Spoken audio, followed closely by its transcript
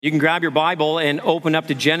You can grab your Bible and open up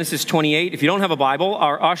to Genesis 28. If you don't have a Bible,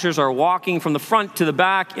 our ushers are walking from the front to the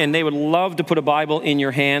back, and they would love to put a Bible in your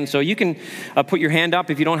hand. So you can put your hand up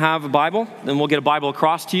if you don't have a Bible, then we'll get a Bible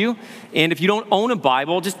across to you. And if you don't own a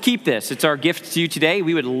Bible, just keep this. It's our gift to you today.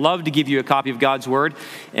 We would love to give you a copy of God's Word,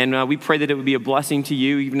 and we pray that it would be a blessing to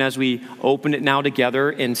you, even as we open it now together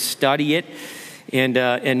and study it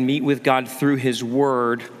and meet with God through His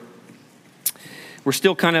Word. We're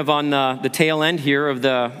still kind of on the tail end here of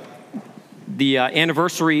the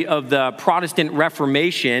anniversary of the Protestant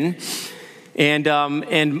Reformation. And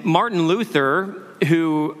Martin Luther,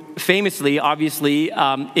 who famously, obviously,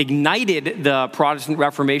 ignited the Protestant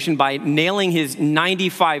Reformation by nailing his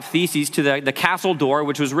 95 Theses to the castle door,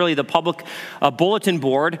 which was really the public bulletin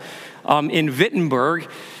board in Wittenberg.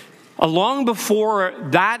 Long before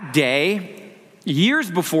that day, years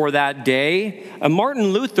before that day, Martin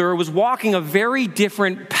Luther was walking a very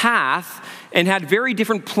different path and had very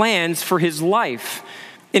different plans for his life.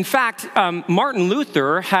 In fact, Martin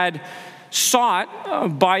Luther had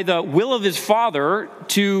sought, by the will of his father,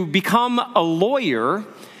 to become a lawyer,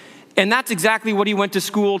 and that's exactly what he went to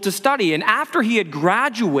school to study. And after he had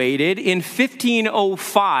graduated in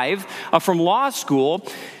 1505 from law school,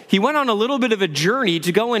 he went on a little bit of a journey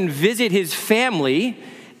to go and visit his family.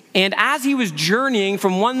 And as he was journeying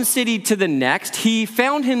from one city to the next, he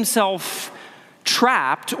found himself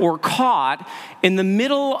trapped or caught in the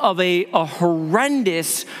middle of a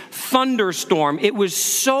horrendous thunderstorm. It was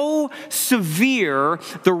so severe,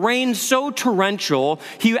 the rain so torrential,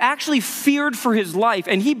 he actually feared for his life,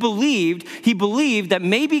 and he believed that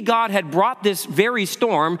maybe God had brought this very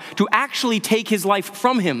storm to actually take his life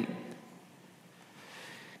from him.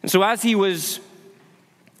 And so as he was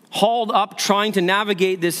hauled up trying to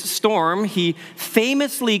navigate this storm, he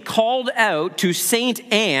famously called out to Saint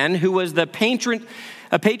Anne, who was a patron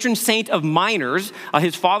saint of miners.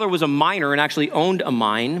 His father was a miner and actually owned a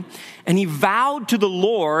mine. And he vowed to the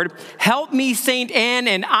Lord, "Help me, Saint Anne,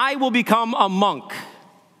 and I will become a monk."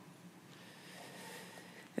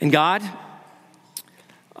 And God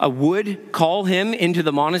would call him into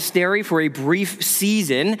the monastery for a brief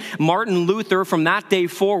season. Martin Luther, from that day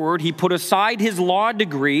forward, he put aside his law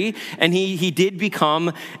degree and he did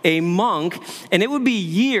become a monk. And it would be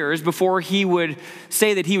years before he would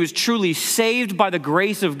say that he was truly saved by the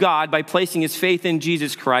grace of God by placing his faith in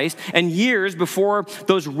Jesus Christ, and years before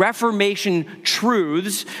those Reformation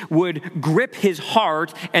truths would grip his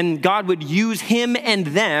heart and God would use him and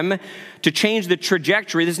them to change the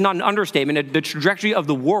trajectory. This is not an understatement, the trajectory of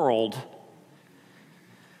the world.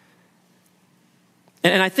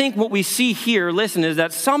 And I think what we see here, listen, is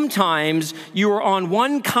that sometimes you are on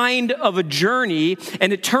one kind of a journey,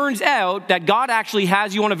 and it turns out that God actually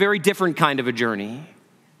has you on a very different kind of a journey.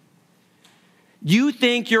 You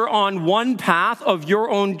think you're on one path of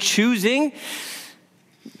your own choosing,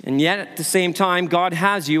 and yet at the same time, God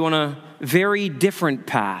has you on a very different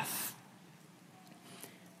path.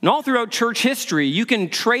 And all throughout church history, you can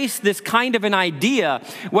trace this kind of an idea,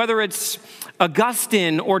 whether it's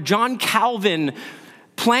Augustine or John Calvin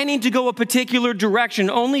planning to go a particular direction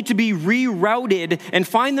only to be rerouted and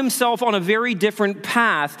find themselves on a very different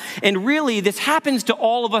path. And really, this happens to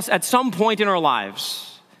all of us at some point in our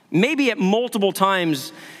lives, maybe at multiple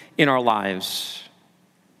times in our lives.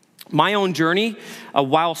 My own journey,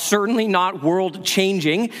 while certainly not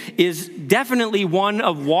world-changing, is definitely one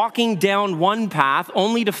of walking down one path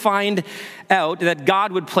only to find out that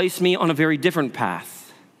God would place me on a very different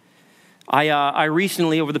path. I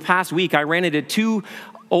recently, over the past week, I ran into two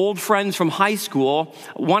old friends from high school.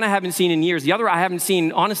 One I haven't seen in years. The other I haven't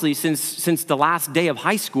seen, honestly, since the last day of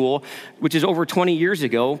high school, which is over 20 years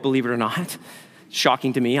ago, believe it or not.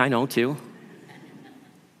 Shocking to me, I know, too.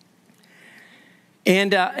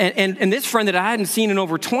 And this friend that I hadn't seen in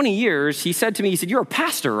over 20 years, he said to me, he said, "You're a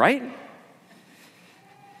pastor, right?"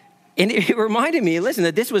 And it reminded me, listen,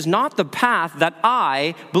 that this was not the path that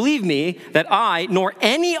believe me, that I nor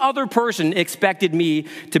any other person expected me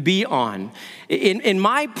to be on. At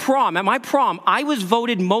my prom, I was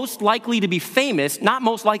voted most likely to be famous, not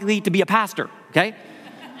most likely to be a pastor, okay?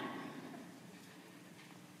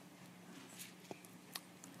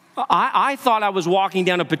 I thought I was walking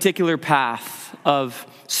down a particular path of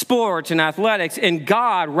sports and athletics, and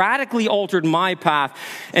God radically altered my path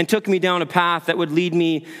and took me down a path that would lead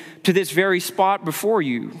me to this very spot before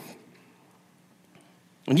you.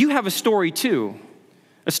 And you have a story too.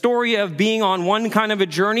 A story of being on one kind of a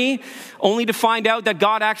journey, only to find out that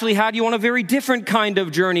God actually had you on a very different kind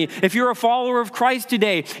of journey. If you're a follower of Christ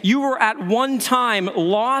today, you were at one time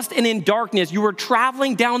lost and in darkness. You were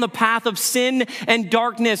traveling down the path of sin and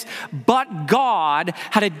darkness, but God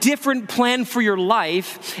had a different plan for your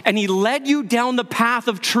life, and He led you down the path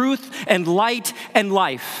of truth and light and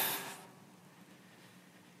life.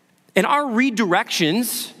 And our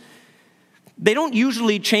redirections, they don't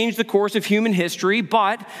usually change the course of human history,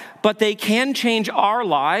 but they can change our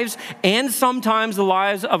lives and sometimes the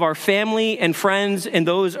lives of our family and friends and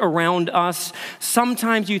those around us.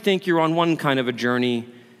 Sometimes you think you're on one kind of a journey.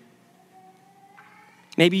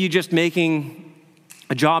 Maybe you're just making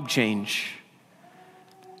a job change.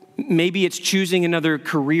 Maybe it's choosing another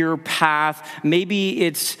career path. Maybe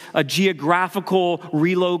it's a geographical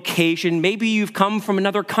relocation. Maybe you've come from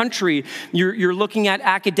another country. You're looking at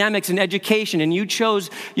academics and education, and you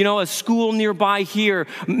chose, a school nearby here.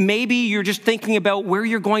 Maybe you're just thinking about where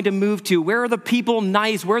you're going to move to. Where are the people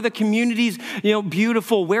nice? Where are the communities,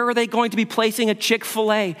 beautiful? Where are they going to be placing a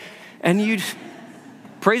Chick-fil-A? And you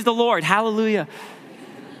praise the Lord. Hallelujah.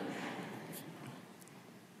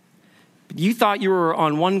 You thought you were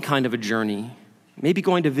on one kind of a journey, maybe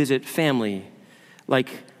going to visit family like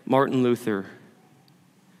Martin Luther.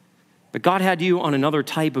 But God had you on another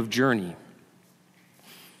type of journey.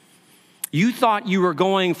 You thought you were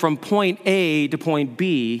going from point A to point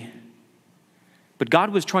B, but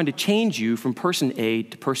God was trying to change you from person A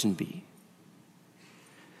to person B.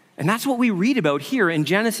 And that's what we read about here in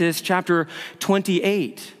Genesis chapter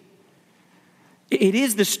 28. It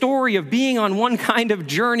is the story of being on one kind of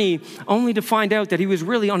journey, only to find out that he was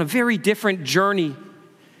really on a very different journey.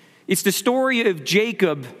 It's the story of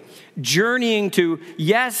Jacob journeying to,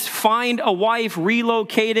 yes, find a wife,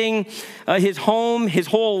 relocating his home. His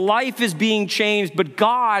whole life is being changed, but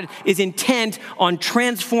God is intent on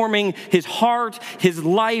transforming his heart, his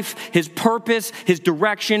life, his purpose, his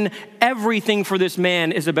direction. Everything for this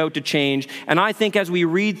man is about to change. And I think as we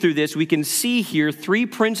read through this, we can see here three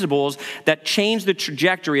principles that change the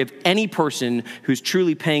trajectory of any person who's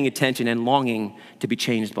truly paying attention and longing to be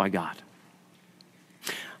changed by God.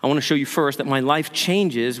 I want to show you first that my life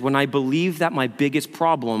changes when I believe that my biggest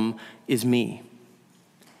problem is me.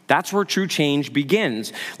 That's where true change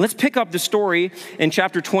begins. Let's pick up the story in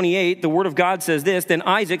chapter 28. The word of God says this: Then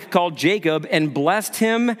Isaac called Jacob and blessed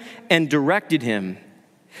him and directed him.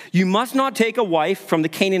 You must not take a wife from the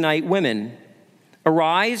Canaanite women.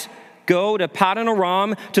 Arise, go to Paddan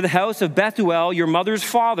Aram, to the house of Bethuel, your mother's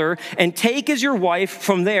father, and take as your wife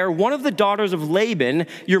from there one of the daughters of Laban,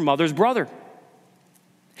 your mother's brother.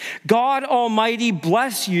 God Almighty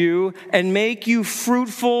bless you and make you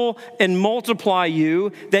fruitful and multiply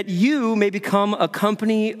you, that you may become a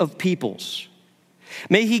company of peoples.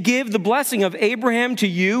 May he give the blessing of Abraham to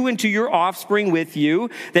you and to your offspring with you,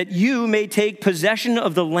 that you may take possession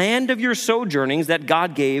of the land of your sojournings that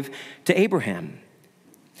God gave to Abraham.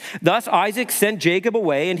 Thus Isaac sent Jacob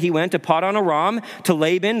away, and he went to Paddan Aram, to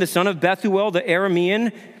Laban, the son of Bethuel, the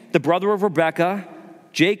Aramean, the brother of Rebekah,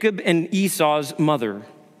 Jacob and Esau's mother.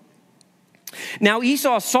 Now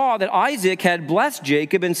Esau saw that Isaac had blessed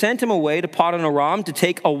Jacob and sent him away to Paddan Aram to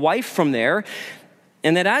take a wife from there,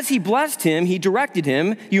 and that as he blessed him, he directed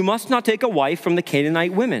him, you must not take a wife from the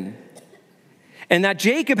Canaanite women. And that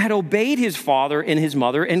Jacob had obeyed his father and his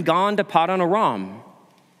mother and gone to Paddan Aram.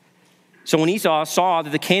 So when Esau saw that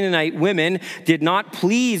the Canaanite women did not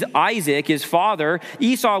please Isaac, his father,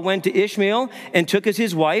 Esau went to Ishmael and took as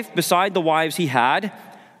his wife, beside the wives he had,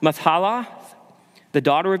 Mahalath, the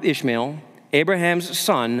daughter of Ishmael, Abraham's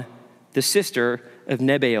son, the sister of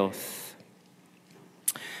Nebaioth.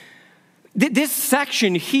 This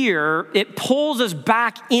section here, it pulls us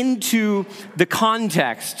back into the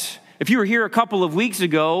context. If you were here a couple of weeks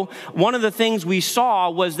ago, one of the things we saw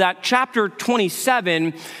was that chapter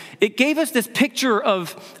 27, it gave us this picture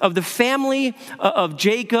of the family of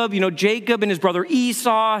Jacob, Jacob and his brother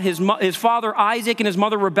Esau, his father Isaac and his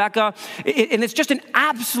mother Rebekah, and it's just an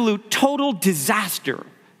absolute total disaster.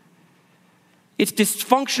 It's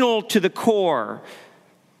dysfunctional to the core.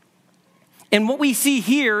 And what we see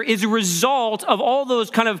here is a result of all those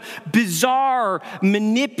kind of bizarre,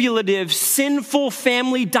 manipulative, sinful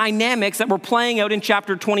family dynamics that were playing out in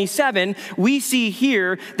chapter 27. We see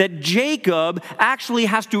here that Jacob actually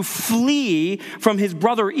has to flee from his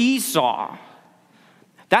brother Esau.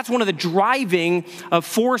 That's one of the driving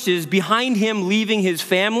forces behind him leaving his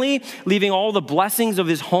family, leaving all the blessings of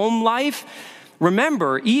his home life.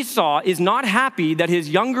 Remember, Esau is not happy that his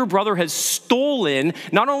younger brother has stolen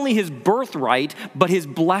not only his birthright, but his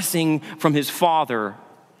blessing from his father.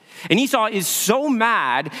 And Esau is so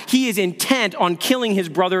mad, he is intent on killing his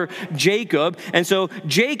brother Jacob. And so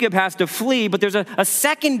Jacob has to flee, but there's a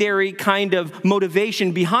secondary kind of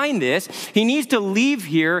motivation behind this. He needs to leave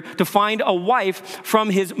here to find a wife from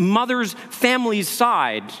his mother's family's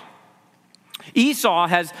side. Esau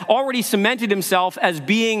has already cemented himself as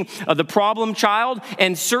being the problem child,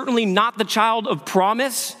 and certainly not the child of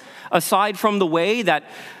promise, aside from the way that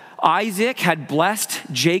Isaac had blessed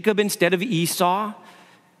Jacob instead of Esau.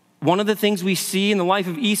 One of the things we see in the life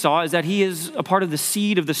of Esau is that he is a part of the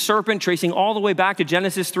seed of the serpent, tracing all the way back to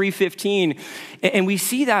Genesis 3:15. And we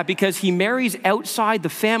see that because he marries outside the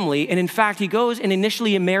family, and in fact, he goes and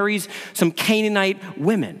initially marries some Canaanite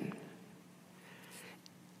women.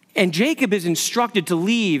 And Jacob is instructed to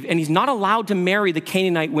leave, and he's not allowed to marry the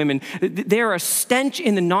Canaanite women. They're a stench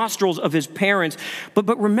in the nostrils of his parents.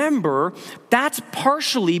 But remember, that's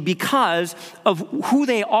partially because of who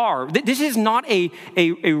they are. This is not a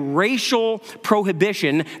racial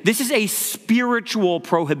prohibition. This is a spiritual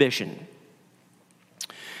prohibition.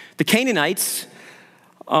 The Canaanites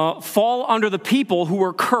fall under the people who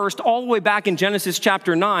were cursed all the way back in Genesis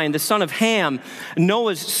chapter 9. The son of Ham,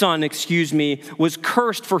 Noah's son, was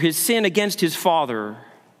cursed for his sin against his father.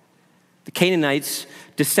 The Canaanites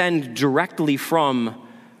descend directly from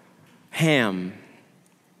Ham.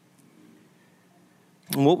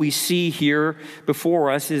 And what we see here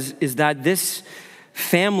before us is that this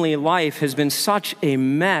family life has been such a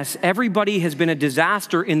mess. Everybody has been a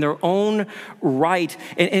disaster in their own right.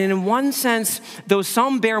 And in one sense, though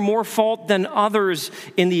some bear more fault than others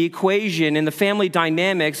in the equation, in the family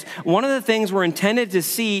dynamics, one of the things we're intended to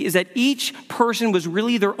see is that each person was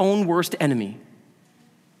really their own worst enemy.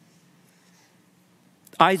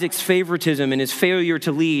 Isaac's favoritism and his failure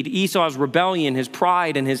to lead, Esau's rebellion, his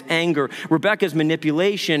pride and his anger, Rebekah's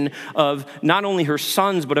manipulation of not only her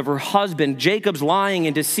sons, but of her husband, Jacob's lying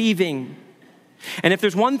and deceiving. And if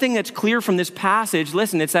there's one thing that's clear from this passage,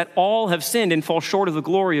 listen, it's that all have sinned and fall short of the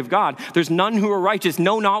glory of God. There's none who are righteous,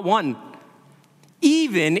 no, not one.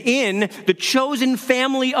 Even in the chosen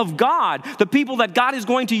family of God, the people that God is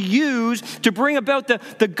going to use to bring about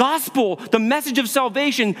the gospel, the message of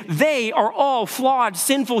salvation, they are all flawed,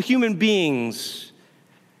 sinful human beings.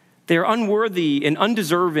 They are unworthy and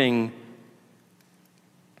undeserving.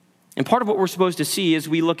 And part of what we're supposed to see as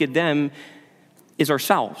we look at them is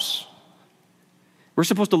ourselves. We're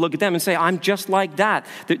supposed to look at them and say, I'm just like that.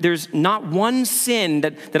 There's not one sin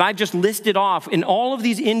that I've just listed off in all of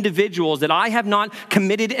these individuals that I have not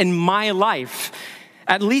committed in my life,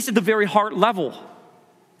 at least at the very heart level.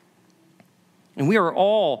 And we are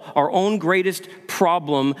all our own greatest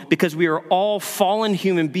problem because we are all fallen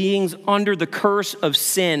human beings under the curse of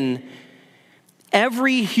sin.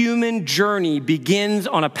 Every human journey begins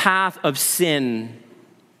on a path of sin.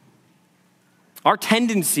 Our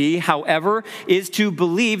tendency, however, is to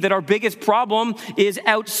believe that our biggest problem is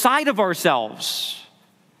outside of ourselves.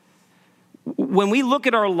 When we look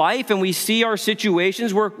at our life and we see our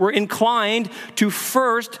situations, we're inclined to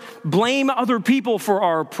first blame other people for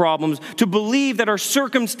our problems, to believe that our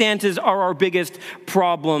circumstances are our biggest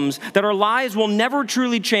problems, that our lives will never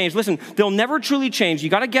truly change. Listen, they'll never truly change. You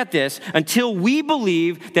got to get this until we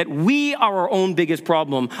believe that we are our own biggest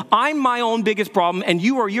problem. I'm my own biggest problem, and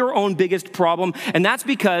you are your own biggest problem. And that's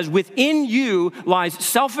because within you lies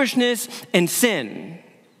selfishness and sin.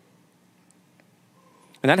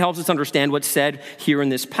 And that helps us understand what's said here in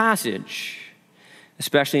this passage,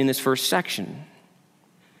 especially in this first section.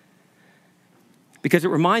 Because it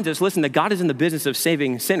reminds us, listen, that God is in the business of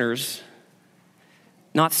saving sinners,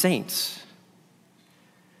 not saints.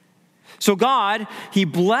 So God, he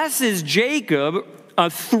blesses Jacob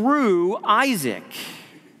through Isaac.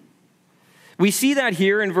 We see that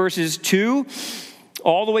here in verses 2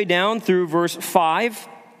 all the way down through verse 5.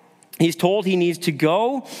 He's told he needs to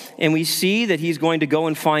go, and we see that he's going to go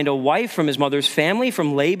and find a wife from his mother's family,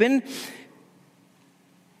 from Laban.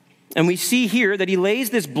 And we see here that he lays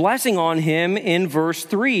this blessing on him in verse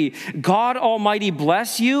 3. God Almighty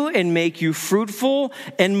bless you and make you fruitful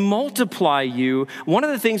and multiply you. One of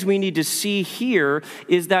the things we need to see here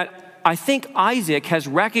is that I think Isaac has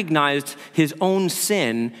recognized his own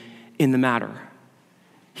sin in the matter.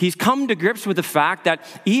 He's come to grips with the fact that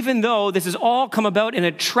even though this has all come about in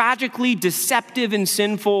a tragically deceptive and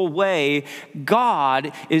sinful way,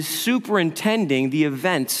 God is superintending the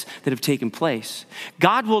events that have taken place.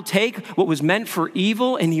 God will take what was meant for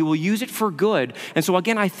evil and he will use it for good. And so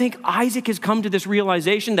again, I think Isaac has come to this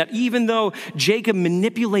realization that even though Jacob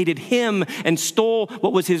manipulated him and stole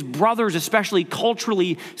what was his brother's, especially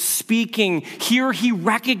culturally speaking, here he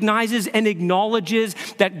recognizes and acknowledges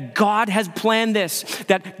that God has planned this,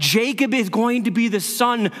 that that Jacob is going to be the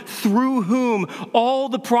son through whom all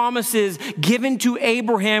the promises given to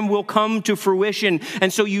Abraham will come to fruition.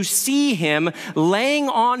 And so you see him laying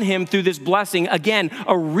on him through this blessing, again,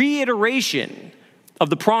 a reiteration of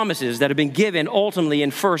the promises that have been given ultimately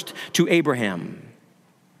and first to Abraham.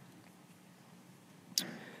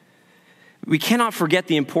 We cannot forget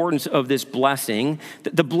the importance of this blessing.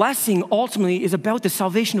 The blessing ultimately is about the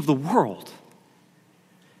salvation of the world.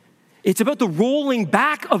 It's about the rolling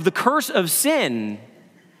back of the curse of sin.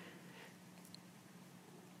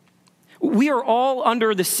 We are all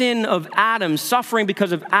under the sin of Adam, suffering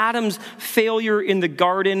because of Adam's failure in the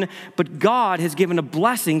garden, but God has given a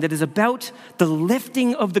blessing that is about the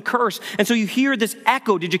lifting of the curse. And so you hear this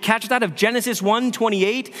echo, did you catch that, of Genesis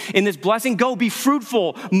 1:28 in this blessing? Go, be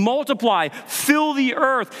fruitful, multiply, fill the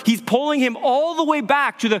earth. He's pulling him all the way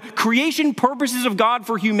back to the creation purposes of God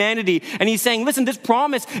for humanity. And he's saying, listen, this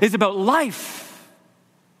promise is about life.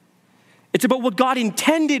 It's about what God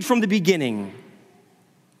intended from the beginning.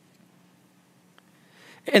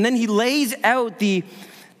 And then he lays out the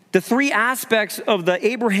three aspects of the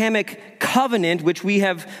Abrahamic covenant, which we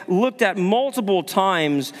have looked at multiple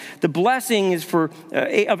times. The blessing is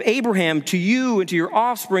of Abraham to you and to your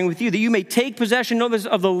offspring with you, that you may take possession, notice,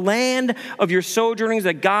 of the land of your sojournings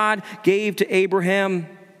that God gave to Abraham.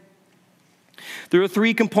 There are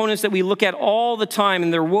three components that we look at all the time,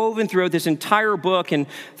 and they're woven throughout this entire book and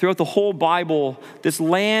throughout the whole Bible. This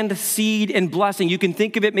land, seed, and blessing. You can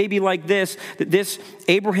think of it maybe like this, that this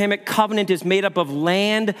Abrahamic covenant is made up of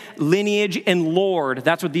land, lineage, and Lord.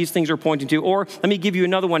 That's what these things are pointing to. Or let me give you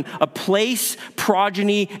another one, a place,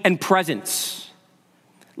 progeny, and presence.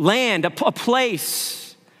 Land, a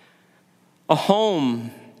place, a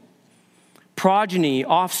home, progeny,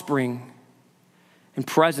 offspring, and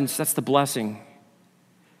presence. That's the blessing.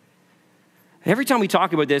 Every time we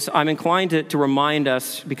talk about this, I'm inclined to remind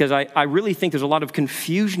us, because I really think there's a lot of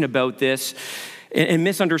confusion about this and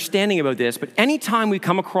misunderstanding about this. But anytime we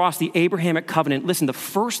come across the Abrahamic covenant, listen, the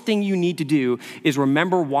first thing you need to do is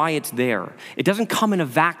remember why it's there. It doesn't come in a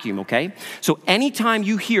vacuum, okay? So anytime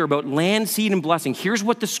you hear about land, seed, and blessing, here's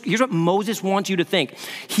what Moses wants you to think.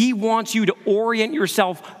 He wants you to orient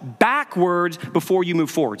yourself backwards before you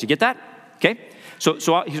move forward. You get that? Okay? So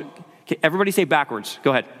everybody say backwards.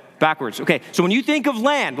 Go ahead. Backwards. Okay, so when you think of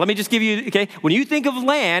land, let me just give you, okay, when you think of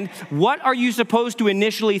land, what are you supposed to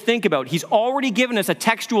initially think about? He's already given us a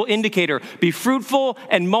textual indicator. Be fruitful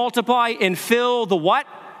and multiply and fill the what?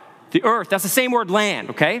 The earth. That's the same word,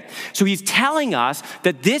 land, okay? So he's telling us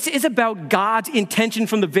that this is about God's intention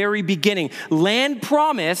from the very beginning. Land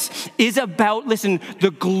promise is about, listen,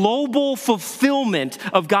 the global fulfillment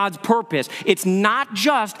of God's purpose. It's not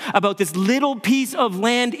just about this little piece of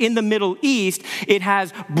land in the Middle East. It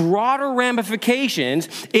has broader ramifications.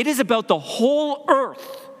 It is about the whole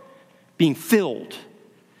earth being filled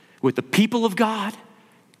with the people of God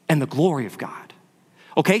and the glory of God.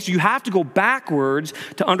 Okay, so you have to go backwards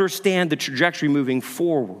to understand the trajectory moving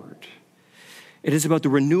forward. It is about the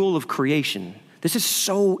renewal of creation. This is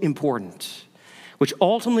so important, which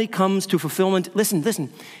ultimately comes to fulfillment, listen,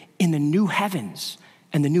 in the new heavens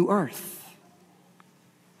and the new earth.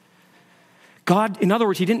 God, in other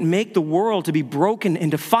words, he didn't make the world to be broken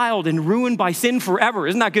and defiled and ruined by sin forever.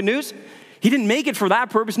 Isn't that good news? He didn't make it for that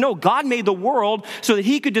purpose. No, God made the world so that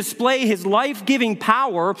he could display his life-giving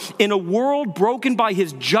power in a world broken by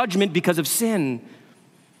his judgment because of sin.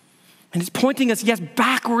 And it's pointing us, yes,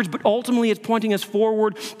 backwards, but ultimately it's pointing us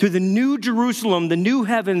forward to the new Jerusalem, the new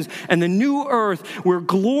heavens, and the new earth where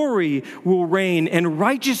glory will reign and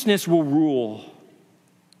righteousness will rule.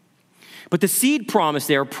 But the seed promise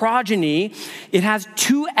there, progeny, it has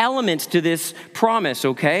two elements to this promise,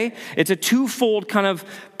 okay? It's a twofold kind of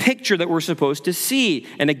picture that we're supposed to see.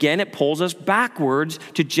 And again, it pulls us backwards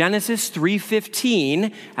to Genesis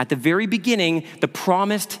 3:15. At the very beginning, the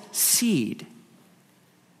promised seed.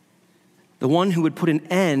 The one who would put an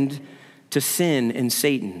end to sin and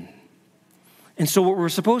Satan. And so what we're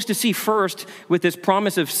supposed to see first with this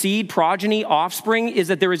promise of seed, progeny, offspring, is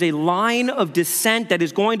that there is a line of descent that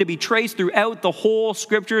is going to be traced throughout the whole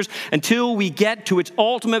scriptures until we get to its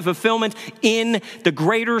ultimate fulfillment in the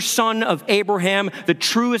greater son of Abraham, the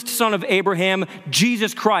truest son of Abraham,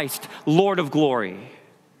 Jesus Christ, Lord of glory.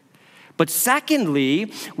 But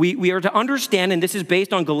secondly, we are to understand, and this is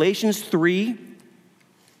based on Galatians 3,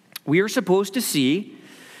 we are supposed to see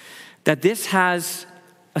that this has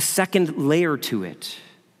a second layer to it.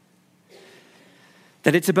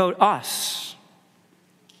 That it's about us.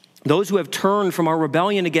 Those who have turned from our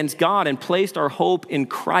rebellion against God and placed our hope in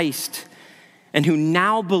Christ. and who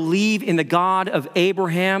now believe in the God of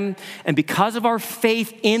Abraham. And because of our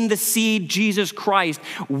faith in the seed, Jesus Christ,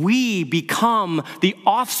 we become the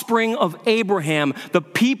offspring of Abraham, the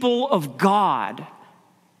people of God.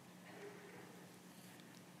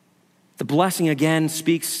 The blessing again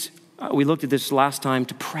speaks, we looked at this last time,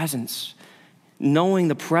 to presence. Knowing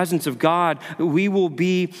the presence of God, we will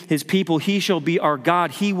be his people. He shall be our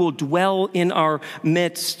God. He will dwell in our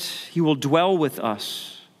midst. He will dwell with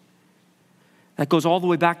us. That goes all the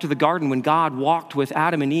way back to the garden when God walked with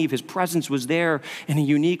Adam and Eve. His presence was there in a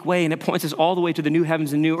unique way, and it points us all the way to the new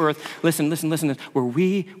heavens and new earth. Listen, where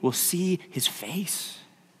we will see his face.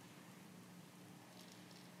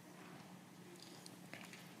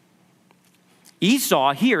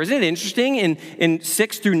 Esau here, isn't it interesting, in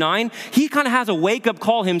 6 through 9, he kind of has a wake-up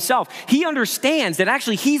call himself. He understands that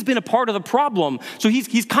actually he's been a part of the problem. So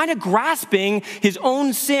he's kind of grasping his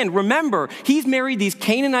own sin. Remember, he's married these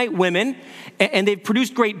Canaanite women, and they've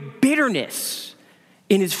produced great bitterness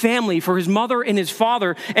in his family for his mother and his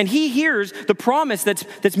father. And he hears the promise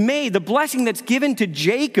that's made, the blessing that's given to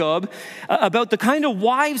Jacob about the kind of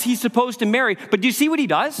wives he's supposed to marry. But do you see what he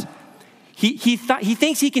does? He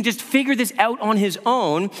thinks he can just figure this out on his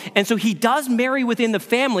own, and so he does marry within the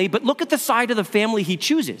family, but look at the side of the family he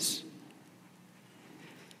chooses.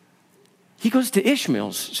 He goes to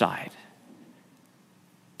Ishmael's side.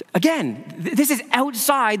 Again, this is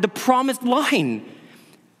outside the promised line.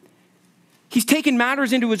 He's taken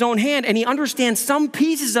matters into his own hand, and he understands some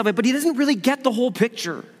pieces of it, but he doesn't really get the whole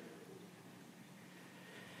picture.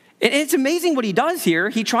 And it's amazing what he does here.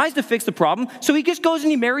 He tries to fix the problem, so he just goes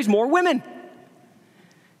and he marries more women.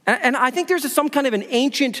 And I think there's some kind of an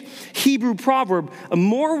ancient Hebrew proverb,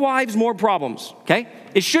 more wives, more problems, okay?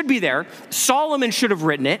 It should be there. Solomon should have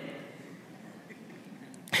written it.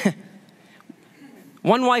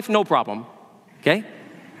 One wife, no problem, okay?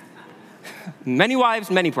 Many wives,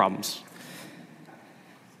 many problems.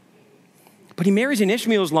 But he marries in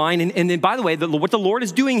Ishmael's line, and then, by the way, what the Lord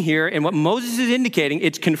is doing here and what Moses is indicating,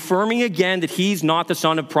 it's confirming again that he's not the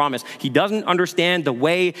son of promise. He doesn't understand the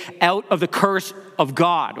way out of the curse of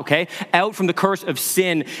God, okay? Out from the curse of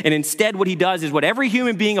sin. And instead what he does is what every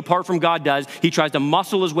human being apart from God does. He tries to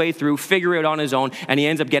muscle his way through, figure it out on his own, and he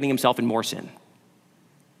ends up getting himself in more sin.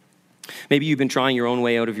 Maybe you've been trying your own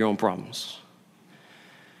way out of your own problems.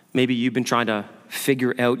 Maybe you've been trying to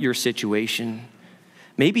figure out your situation.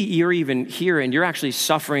 Maybe you're even here and you're actually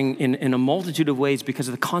suffering in a multitude of ways because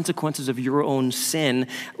of the consequences of your own sin,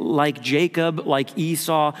 like Jacob, like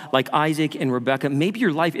Esau, like Isaac and Rebekah. Maybe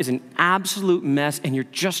your life is an absolute mess and you're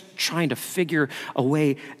just trying to figure a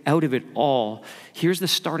way out of it all. Here's the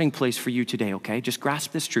starting place for you today, okay? Just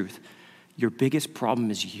grasp this truth. Your biggest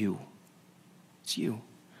problem is you. It's you.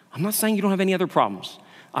 I'm not saying you don't have any other problems.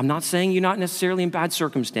 I'm not saying you're not necessarily in bad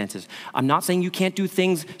circumstances. I'm not saying you can't do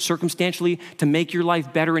things circumstantially to make your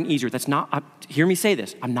life better and easier. That's not, hear me say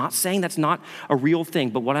this. I'm not saying that's not a real thing.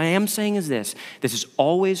 But what I am saying is this. This is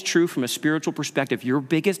always true from a spiritual perspective. Your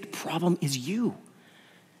biggest problem is you.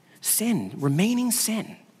 Sin, remaining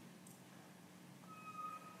sin.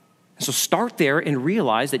 So start there and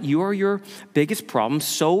realize that you are your biggest problem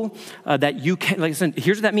so that you can, like I said,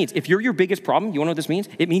 here's what that means. If you're your biggest problem, you want to know what this means?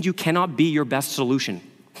 It means you cannot be your best solution.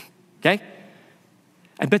 Okay?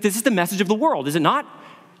 But this is the message of the world, is it not?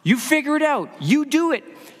 You figure it out. You do it.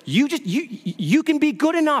 You can be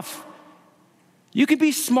good enough. You can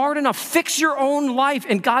be smart enough. Fix your own life.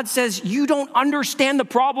 And God says, you don't understand the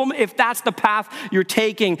problem if that's the path you're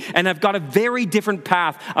taking. And I've got a very different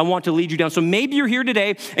path I want to lead you down. So maybe you're here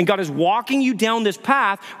today and God is walking you down this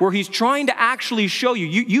path where he's trying to actually show you.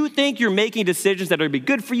 You think you're making decisions that are going to be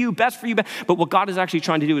good for you, best for you. But what God is actually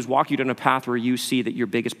trying to do is walk you down a path where you see that your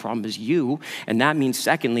biggest problem is you. And that means,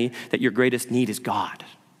 secondly, that your greatest need is God.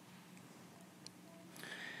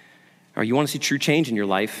 Or you want to see true change in your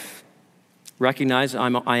life? Recognize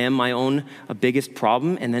I am my own biggest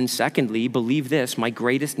problem. And then secondly, believe this, my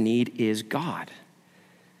greatest need is God.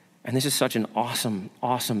 And this is such an awesome,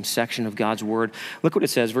 awesome section of God's word. Look what it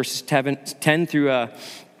says, verses 10 through,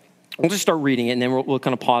 we'll just start reading it and then we'll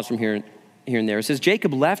kind of pause from here and there. It says,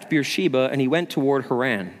 Jacob left Beersheba and he went toward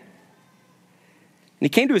Haran. And he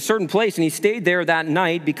came to a certain place and he stayed there that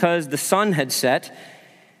night because the sun had set.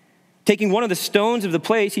 Taking one of the stones of the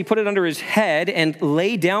place, he put it under his head and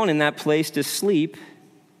lay down in that place to sleep.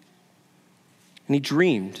 And he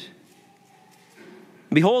dreamed.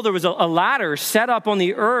 Behold, there was a ladder set up on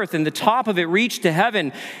the earth, and the top of it reached to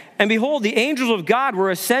heaven. And behold, the angels of God were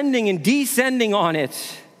ascending and descending on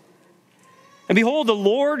it. And behold, the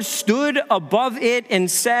Lord stood above it and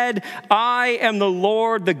said, I am the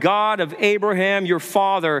Lord, the God of Abraham, your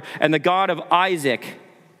father, and the God of Isaac.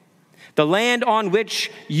 The land on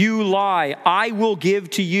which you lie, I will give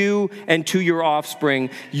to you and to your offspring.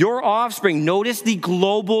 Your offspring, notice the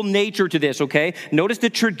global nature to this, okay? Notice the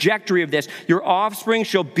trajectory of this. Your offspring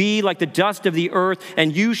shall be like the dust of the earth,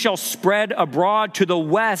 and you shall spread abroad to the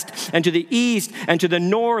west and to the east and to the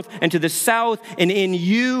north and to the south, and in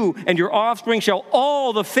you and your offspring shall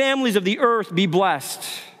all the families of the earth be blessed.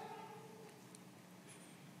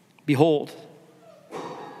 Behold,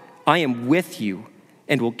 I am with you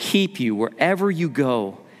and will keep you wherever you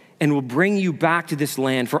go, and will bring you back to this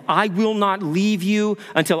land. For I will not leave you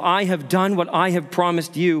until I have done what I have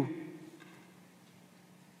promised you.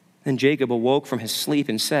 Then Jacob awoke from his sleep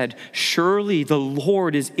and said, surely the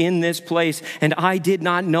Lord is in this place, and I did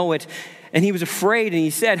not know it. And he was afraid, and he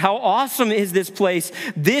said, how awesome is this place?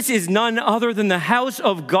 This is none other than the house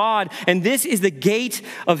of God, and this is the gate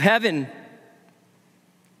of heaven.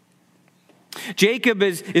 Jacob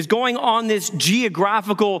is going on this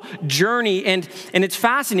geographical journey, and it's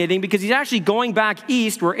fascinating because he's actually going back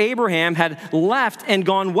east where Abraham had left and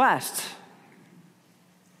gone west.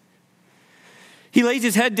 He lays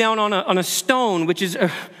his head down on a stone, which is,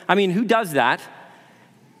 who does that?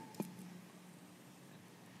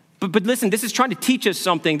 But listen, this is trying to teach us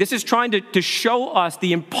something. This is trying to show us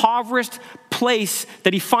the impoverished place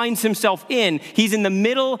that he finds himself in. He's in the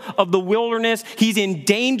middle of the wilderness. He's in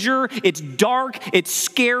danger. It's dark. It's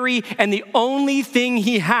scary. And the only thing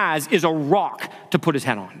he has is a rock to put his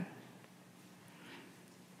head on.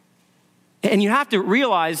 And you have to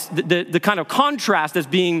realize the kind of contrast that's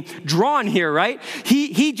being drawn here, right?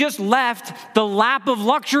 He just left the lap of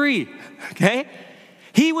luxury, okay?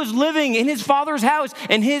 He was living in his father's house,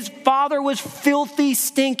 and his father was filthy,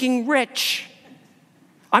 stinking rich.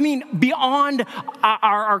 Beyond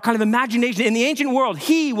our kind of imagination. In the ancient world,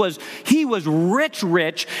 he was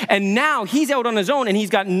rich, and now he's out on his own, and he's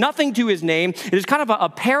got nothing to his name. There's kind of a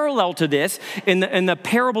parallel to this in the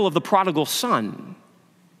parable of the prodigal son.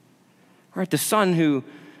 Right, the son who,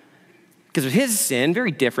 because of his sin,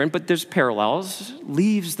 very different, but there's parallels,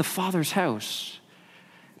 leaves the father's house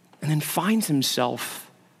and then finds himself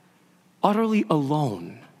utterly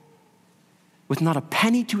alone with not a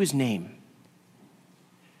penny to his name,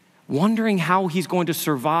 wondering how he's going to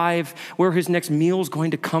survive, where his next meal is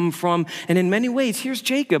going to come from. And in many ways, here's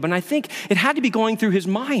Jacob, and I think it had to be going through his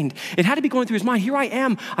mind. It had to be going through his mind. Here I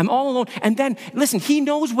am, I'm all alone. And then, listen, he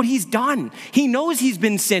knows what he's done. He knows he's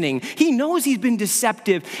been sinning. He knows he's been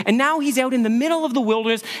deceptive. And now he's out in the middle of the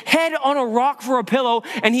wilderness, head on a rock for a pillow,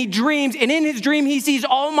 and he dreams, and in his dream, he sees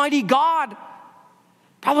Almighty God.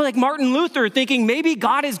 Probably like Martin Luther, thinking, maybe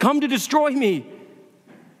God has come to destroy me.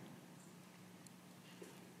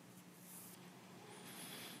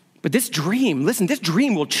 But this dream, listen, this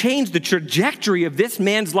dream will change the trajectory of this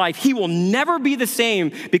man's life. He will never be the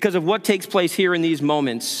same because of what takes place here in these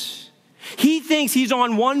moments. He thinks he's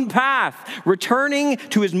on one path, returning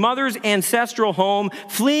to his mother's ancestral home,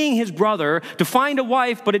 fleeing his brother to find a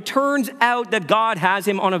wife, but it turns out that God has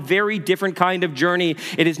him on a very different kind of journey.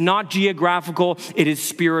 It is not geographical, it is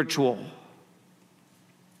spiritual.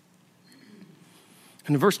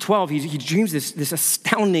 And in verse 12, he dreams this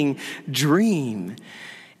astounding dream.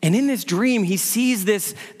 And in this dream, he sees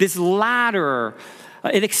this ladder.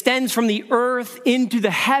 It extends from the earth into the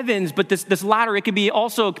heavens, but this ladder, it could be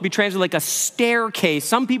translated like a staircase.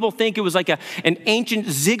 Some people think it was like an ancient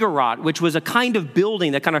ziggurat, which was a kind of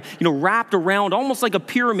building that kind of, wrapped around almost like a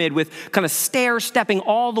pyramid with kind of stepping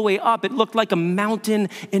all the way up. It looked like a mountain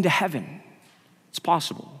into heaven. It's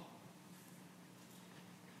possible.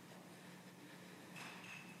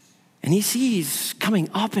 And he sees coming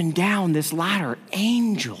up and down this ladder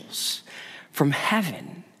angels from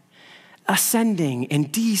heaven, ascending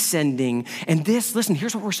and descending. And this, listen,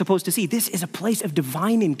 here's what we're supposed to see. This is a place of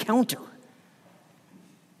divine encounter.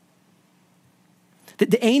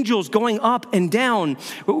 The angels going up and down.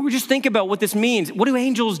 We just think about what this means. What do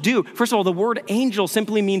angels do? First of all, the word angel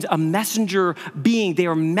simply means a messenger being. They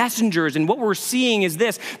are messengers. And what we're seeing is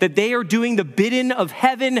this, that they are doing the bidding of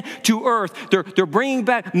heaven to earth. They're bringing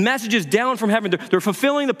back messages down from heaven. They're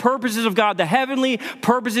fulfilling the purposes of God, the heavenly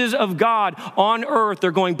purposes of God on earth. They're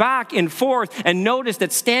going back and forth. And notice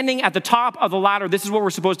that standing at the top of the ladder, this is what we're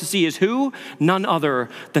supposed to see, is who? None other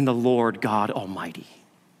than the Lord God Almighty.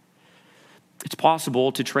 It's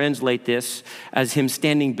possible to translate this as him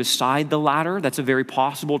standing beside the ladder. That's a very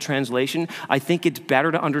possible translation. I think it's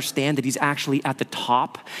better to understand that he's actually at the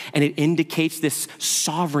top, and it indicates this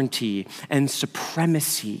sovereignty and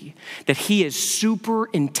supremacy, that he is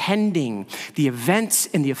superintending the events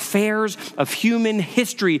and the affairs of human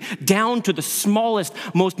history down to the smallest,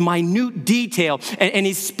 most minute detail. And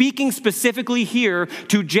he's speaking specifically here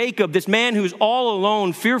to Jacob, this man who's all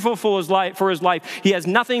alone, fearful for his life. He has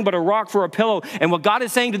nothing but a rock for a pillow. And what God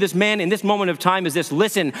is saying to this man in this moment of time is this: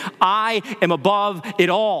 listen, I am above it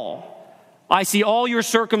all. I see all your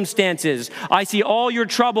circumstances. I see all your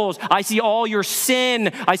troubles. I see all your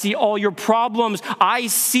sin. I see all your problems. I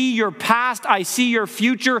see your past. I see your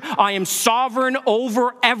future. I am sovereign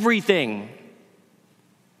over everything.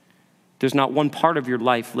 There's not one part of your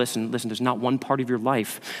life, listen, there's not one part of your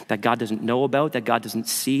life that God doesn't know about, that God doesn't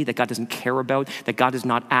see, that God doesn't care about, that God is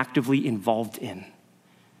not actively involved in.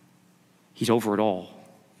 He's over it all.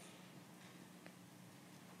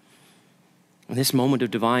 And this moment of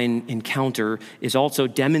divine encounter is also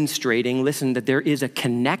demonstrating, listen, that there is a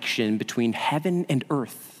connection between heaven and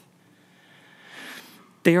earth.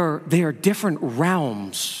 They are different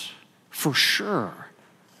realms, for sure.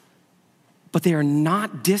 But they are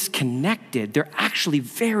not disconnected. They're actually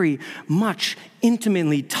very much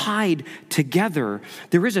intimately tied together.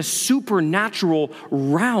 There is a supernatural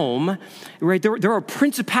realm, right? There are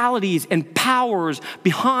principalities and powers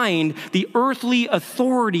behind the earthly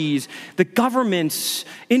authorities, the governments,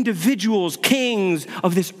 individuals, kings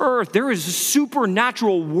of this earth. There is a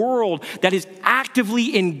supernatural world that is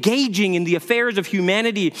actively engaging in the affairs of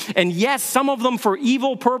humanity. And yes, some of them for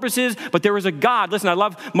evil purposes, but there is a God. Listen, I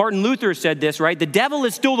love Martin Luther said this, right? The devil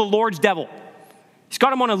is still the Lord's devil. He's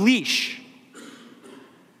got him on a leash.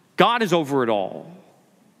 God is over it all.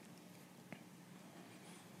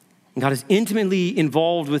 God is intimately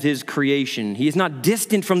involved with his creation. He is not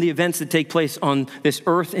distant from the events that take place on this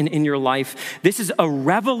earth and in your life. This is a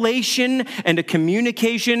revelation and a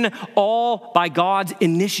communication all by God's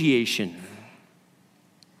initiation.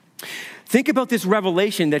 Think about this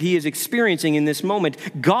revelation that he is experiencing in this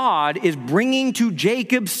moment. God is bringing to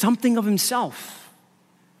Jacob something of himself.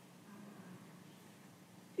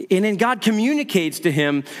 And then God communicates to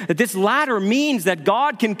him that this ladder means that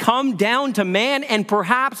God can come down to man, and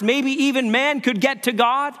perhaps maybe even man could get to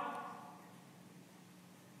God. Do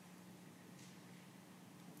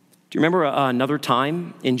you remember another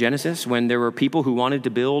time in Genesis when there were people who wanted to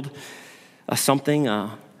build something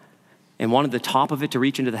and wanted the top of it to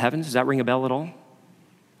reach into the heavens? Does that ring a bell at all?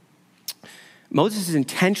 Moses is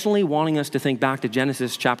intentionally wanting us to think back to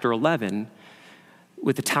Genesis chapter 11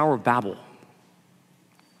 with the Tower of Babel.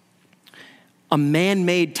 A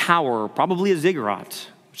man-made tower, probably a ziggurat,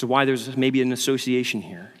 which is why there's maybe an association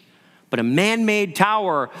here. But a man-made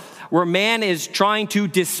tower where man is trying to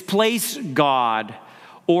displace God,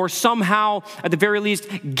 or somehow, at the very least,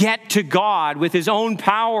 get to God with his own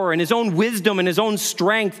power and his own wisdom and his own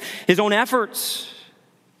strength, his own efforts.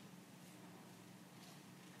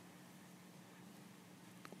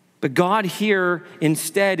 But God here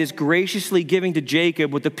instead is graciously giving to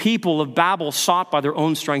Jacob what the people of Babel sought by their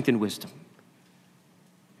own strength and wisdom.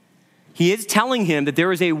 He is telling him that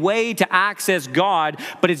there is a way to access God,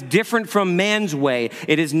 but it's different from man's way.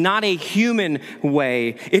 It is not a human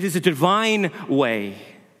way. It is a divine way.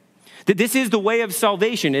 That this is the way of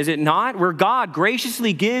salvation, is it not? Where God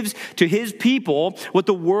graciously gives to his people what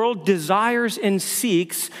the world desires and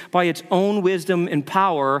seeks by its own wisdom and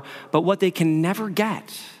power, but what they can never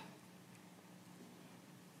get.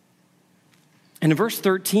 And in verse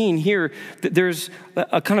 13 here, there's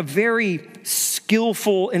a kind of very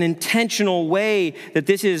skillful and intentional way that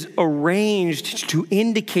this is arranged to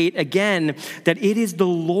indicate again that it is the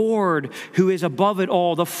Lord who is above it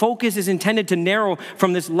all. The focus is intended to narrow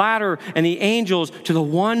from this ladder and the angels to the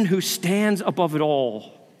one who stands above it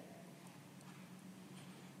all.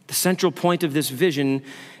 The central point of this vision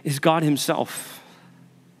is God himself.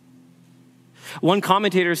 One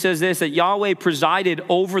commentator says this, that Yahweh presided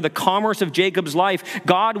over the commerce of Jacob's life.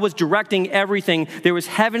 God was directing everything. There was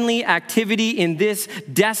heavenly activity in this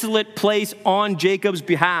desolate place on Jacob's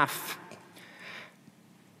behalf.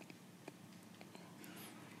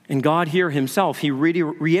 And God here himself, he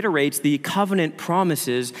reiterates the covenant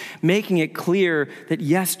promises, making it clear that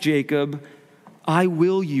yes, Jacob, I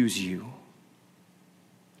will use you.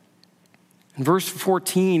 In verse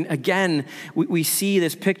 14, again, we see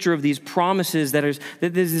this picture of these promises that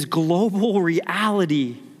there's this global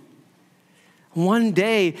reality. One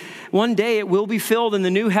day it will be filled in the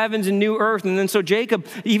new heavens and new earth. And then so Jacob,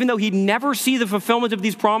 even though he'd never see the fulfillment of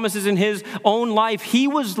these promises in his own life, he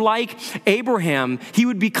was like Abraham. He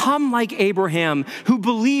would become like Abraham, who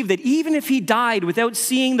believed that even if he died without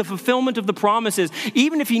seeing the fulfillment of the promises,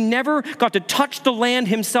 even if he never got to touch the land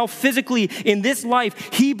himself physically in this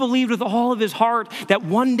life, he believed with all of his heart that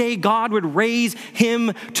one day God would raise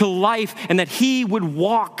him to life and that he would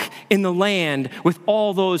walk in the land with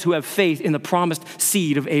all those who have faith in the promised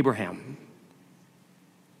seed of Abraham.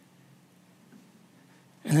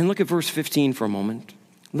 And then look at verse 15 for a moment.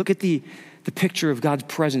 Look at the picture of God's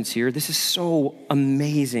presence here. This is so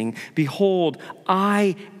amazing. Behold,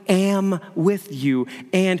 I am with you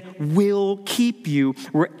and will keep you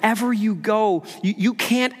wherever you go. You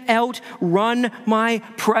can't outrun my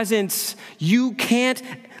presence. You can't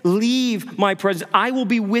leave my presence. I will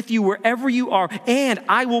be with you wherever you are, and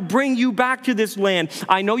I will bring you back to this land.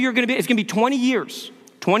 I know it's going to be 20 years.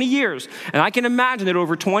 20 years. And I can imagine that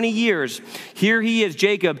over 20 years, here he is,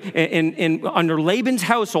 Jacob, under Laban's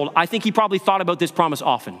household. I think he probably thought about this promise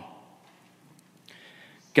often.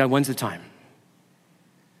 God, when's the time?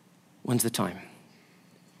 When's the time?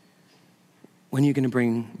 When are you going to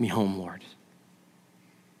bring me home, Lord?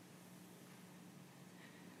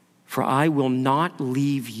 For I will not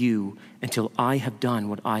leave you until I have done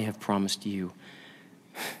what I have promised you.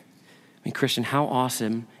 I mean, Christian, how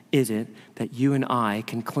awesome is it that you and I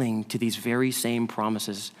can cling to these very same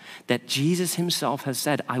promises that Jesus himself has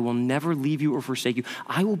said, I will never leave you or forsake you.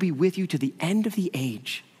 I will be with you to the end of the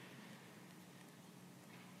age.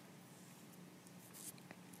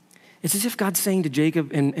 It's as if God's saying to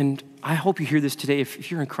Jacob, and I hope you hear this today, if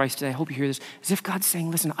you're in Christ today, I hope you hear this, as if God's saying,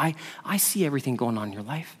 listen, I see everything going on in your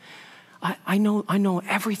life. I know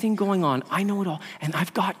everything going on. I know it all. And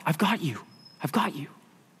I've got you. I've got you.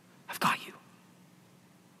 I've got you.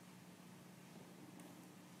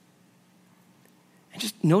 And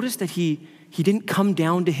just notice that he didn't come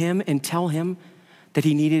down to him and tell him that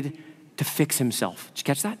he needed to fix himself. Did you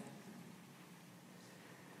catch that?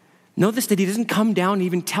 Notice that he doesn't come down and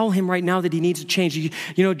even tell him right now that he needs to change. You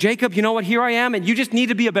know, Jacob, you know what? Here I am, and you just need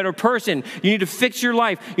to be a better person. You need to fix your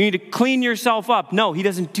life. You need to clean yourself up. No, he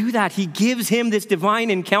doesn't do that. He gives him this divine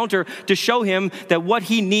encounter to show him that what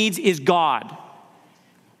he needs is God.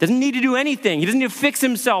 Doesn't need to do anything. He doesn't need to fix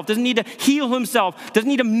himself. Doesn't need to heal himself. Doesn't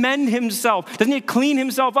need to mend himself. Doesn't need to clean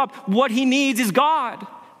himself up. What he needs is God.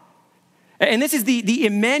 And this is the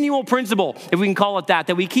Emmanuel principle, if we can call it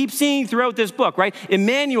that we keep seeing throughout this book, right?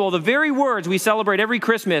 Emmanuel, the very words we celebrate every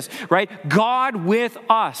Christmas, right? God with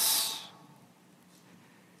us.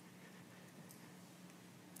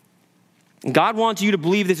 And God wants you to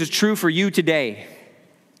believe this is true for you today.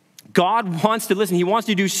 God wants to listen. He wants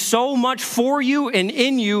to do so much for you and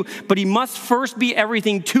in you, but he must first be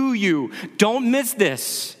everything to you. Don't miss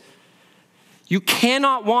this. You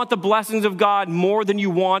cannot want the blessings of God more than you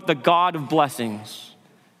want the God of blessings.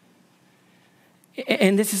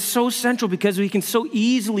 And this is so central because we can so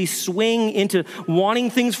easily swing into wanting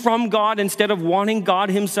things from God instead of wanting God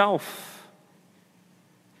himself.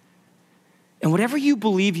 And whatever you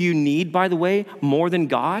believe you need, by the way, more than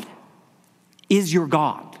God, is your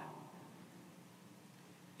God.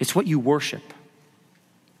 It's what you worship.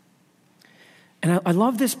 And I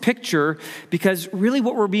love this picture because really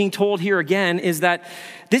what we're being told here again is that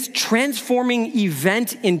this transforming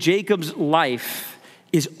event in Jacob's life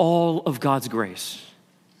is all of God's grace.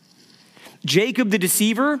 Jacob the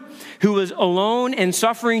deceiver, who was alone and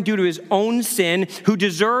suffering due to his own sin, who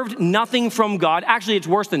deserved nothing from God. Actually, it's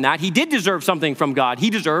worse than that. He did deserve something from God. He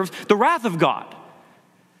deserves the wrath of God.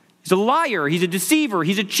 He's a liar. He's a deceiver.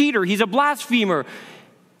 He's a cheater. He's a blasphemer.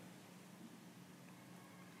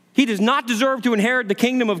 He does not deserve to inherit the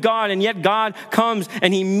kingdom of God, and yet God comes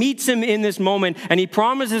and he meets him in this moment, and he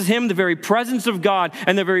promises him the very presence of God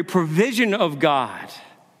and the very provision of God.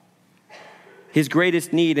 His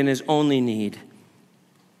greatest need and his only need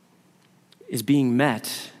is being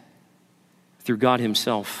met through God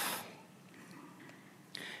himself.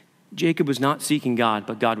 Jacob was not seeking God,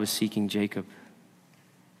 but God was seeking Jacob.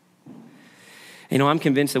 You know, I'm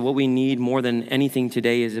convinced that what we need more than anything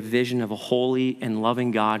today is a vision of a holy and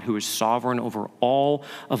loving God who is sovereign over all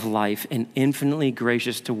of life and infinitely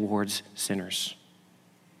gracious towards sinners.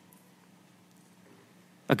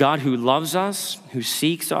 A God who loves us, who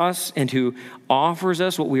seeks us, and who offers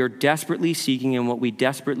us what we are desperately seeking and what we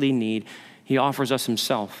desperately need. He offers us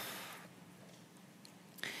himself.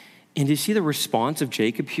 And do you see the response of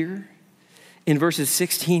Jacob here? In verses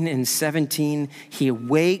 16 and 17, he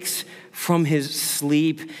awakes from his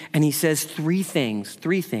sleep and he says three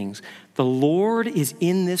things. The Lord is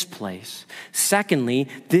in this place. Secondly,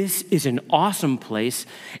 this is an awesome place.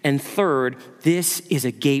 And third, this is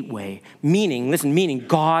a gateway. Meaning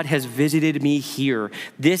God has visited me here.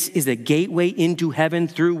 This is a gateway into heaven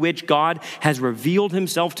through which God has revealed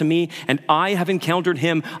himself to me, and I have encountered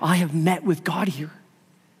him. I have met with God here.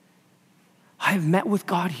 I have met with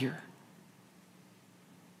God here.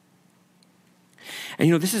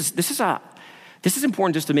 And this is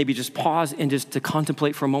important just to maybe just pause and just to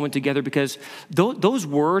contemplate for a moment together, because those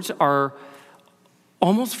words are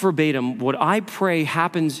almost verbatim what I pray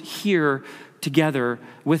happens here together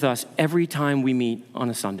with us every time we meet on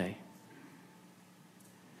a Sunday.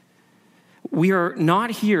 We are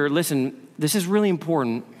not here, listen, this is really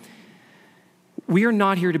important. We are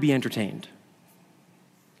not here to be entertained.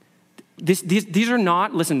 These are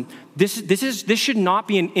not, listen, this should not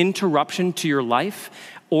be an interruption to your life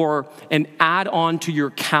or an add-on to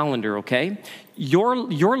your calendar, okay?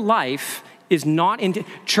 Your life is not,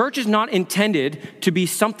 church is not intended to be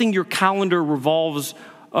something your calendar revolves,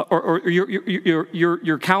 or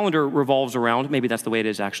your calendar revolves around. Maybe that's the way it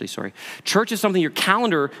is actually, sorry. Church is something your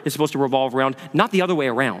calendar is supposed to revolve around, not the other way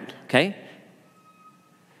around, okay?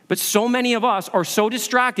 But so many of us are so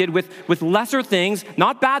distracted with lesser things,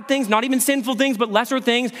 not bad things, not even sinful things, but lesser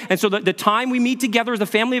things. And so the time we meet together as the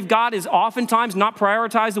family of God is oftentimes not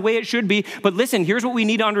prioritized the way it should be. But listen, here's what we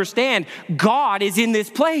need to understand. God is in this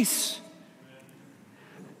place.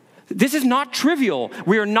 This is not trivial.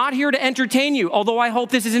 We are not here to entertain you, although I hope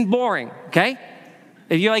this isn't boring, okay?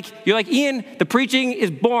 If you're like, Ian, the preaching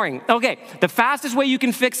is boring. Okay, the fastest way you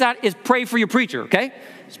can fix that is pray for your preacher, okay?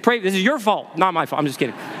 Just pray. This is your fault, not my fault. I'm just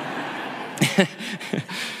kidding.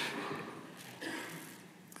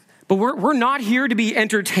 But we're not here to be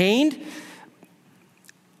entertained.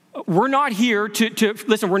 We're not here to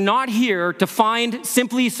listen, we're not here to find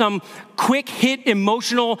simply some quick hit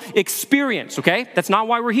emotional experience, okay? That's not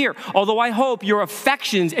why we're here. Although I hope your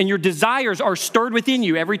affections and your desires are stirred within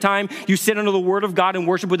you every time you sit under the word of God and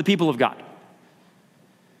worship with the people of God.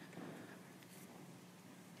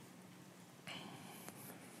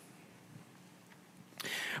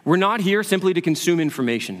 We're not here simply to consume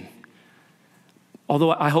information.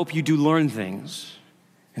 Although I hope you do learn things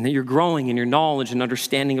and that you're growing in your knowledge and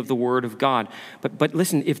understanding of the Word of God. But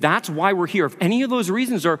listen, if that's why we're here, if any of those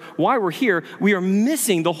reasons are why we're here, we are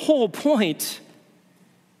missing the whole point.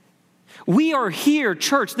 We are here,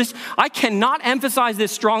 church. I cannot emphasize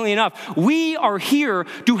this strongly enough. We are here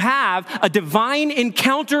to have a divine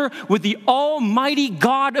encounter with the Almighty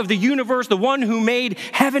God of the universe, the one who made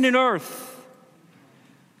heaven and earth.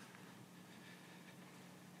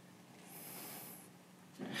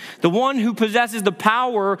 The one who possesses the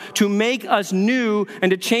power to make us new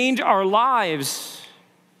and to change our lives.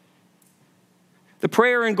 The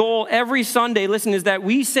prayer and goal every Sunday, listen, is that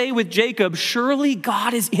we say with Jacob, surely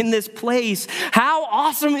God is in this place. How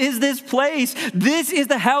awesome is this place? This is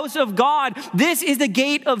the house of God. This is the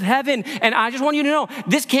gate of heaven. And I just want you to know,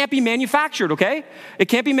 this can't be manufactured, okay? It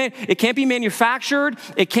can't be manufactured.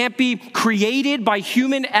 It can't be created by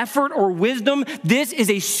human effort or wisdom. This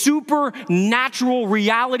is a supernatural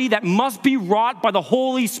reality that must be wrought by the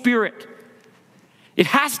Holy Spirit. It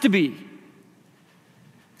has to be.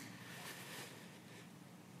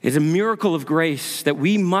 It's a miracle of grace that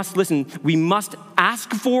we must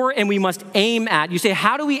ask for and we must aim at. You say,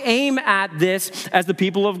 how do we aim at this as the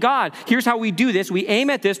people of God? Here's how we do this. We aim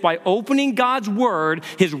at this by opening God's word,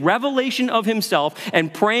 his revelation of himself,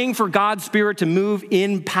 and praying for God's Spirit to move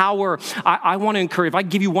in power. I want to encourage, if I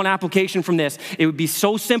give you one application from this, it would be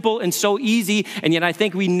so simple and so easy, and yet I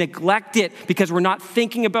think we neglect it because we're not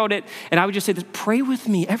thinking about it. And I would just say this, pray with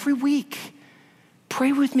me every week.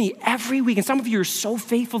 Pray with me every week. And some of you are so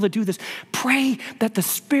faithful to do this. Pray that the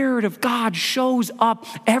Spirit of God shows up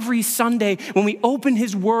every Sunday when we open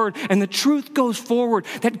his word and the truth goes forward,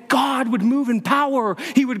 that God would move in power.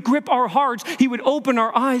 He would grip our hearts. He would open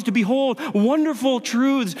our eyes to behold wonderful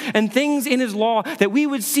truths and things in his law, that we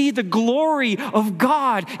would see the glory of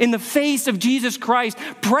God in the face of Jesus Christ.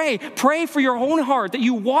 Pray for your own heart that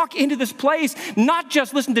you walk into this place, not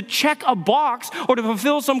just listen to check a box or to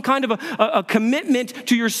fulfill some kind of a commitment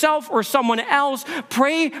to yourself or someone else.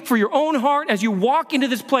 Pray for your own heart as you walk into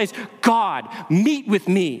this place. God, meet with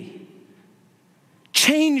me.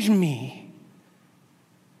 Change me.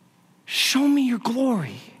 Show me your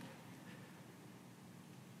glory.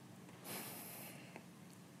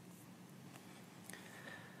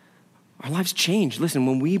 Our lives change. Listen,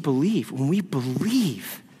 when we believe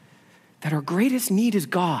that our greatest need is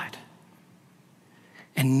God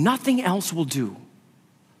and nothing else will do.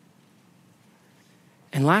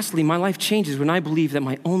 And lastly, my life changes when I believe that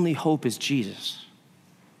my only hope is Jesus.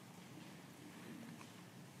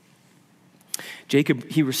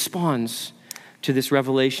 Jacob, he responds to this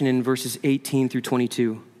revelation in verses 18 through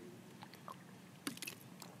 22.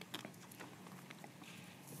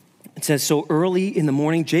 It says, "So early in the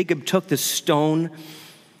morning, Jacob took the stone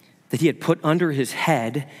that he had put under his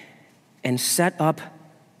head and set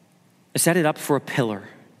it up for a pillar.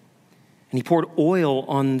 And he poured oil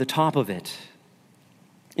on the top of it.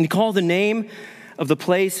 And he called the name of the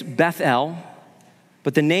place Bethel,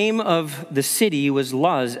 but the name of the city was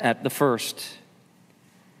Luz at the first.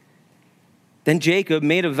 Then Jacob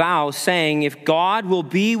made a vow, saying, 'If God will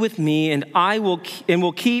be with me and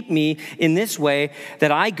will keep me in this way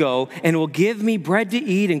that I go, and will give me bread to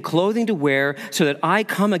eat and clothing to wear, so that I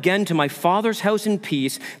come again to my father's house in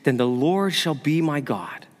peace, then the Lord shall be my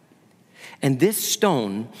God. And this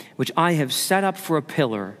stone, which I have set up for a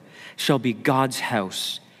pillar, shall be God's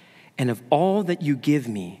house. And of all that you give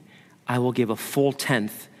me, I will give a full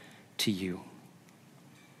tenth to you.'"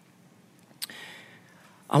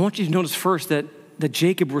 I want you to notice first that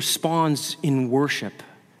Jacob responds in worship.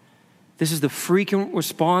 This is the frequent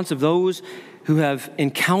response of those who have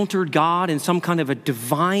encountered God in some kind of a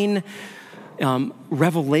divine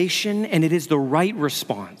revelation, and it is the right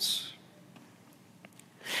response.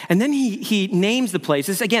 And then he names the place.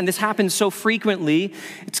 This happens so frequently.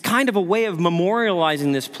 It's kind of a way of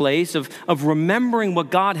memorializing this place, of remembering what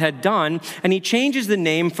God had done. And he changes the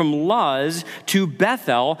name from Luz to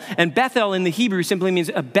Bethel. And Bethel in the Hebrew simply means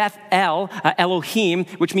Beth El, Elohim,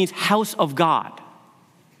 which means house of God.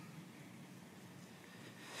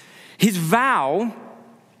 His vow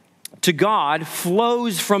to God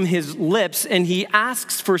flows from his lips, and he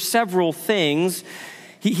asks for several things.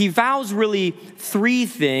 He vows really three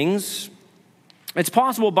things. It's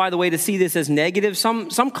possible, by the way, to see this as negative.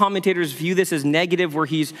 Some commentators view this as negative, where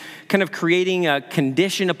he's kind of creating a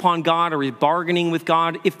condition upon God, or he's bargaining with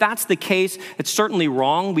God. If that's the case, it's certainly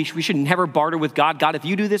wrong. We should never barter with God. God, if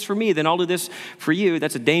you do this for me, then I'll do this for you.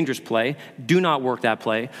 That's a dangerous play. Do not work that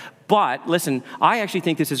play. But listen, I actually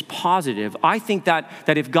think this is positive. I think that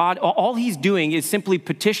if God, all he's doing is simply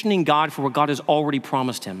petitioning God for what God has already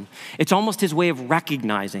promised him. It's almost his way of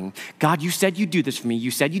recognizing, God, you said you'd do this for me. You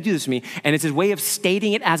said you'd do this for me. And it's his way of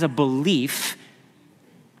stating it as a belief.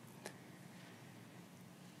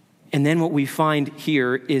 And then what we find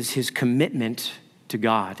here is his commitment to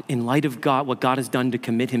God, in light of God, what God has done to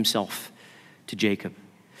commit himself to Jacob.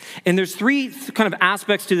 And there's three kind of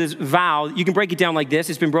aspects to this vow. You can break it down like this.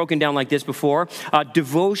 It's been broken down like this before.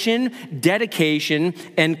 Devotion, dedication,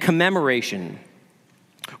 and commemoration.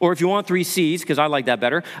 Or if you want 3 C's, because I like that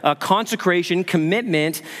better, consecration,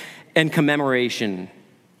 commitment, and commemoration.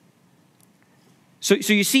 So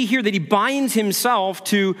you see here that he binds himself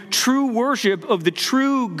to true worship of the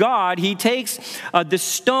true God. He takes the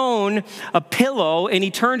stone, a pillow, and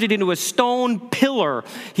he turns it into a stone pillar.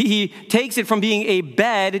 He takes it from being a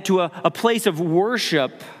bed to a place of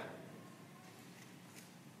worship.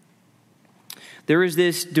 There is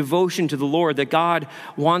this devotion to the Lord that God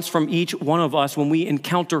wants from each one of us when we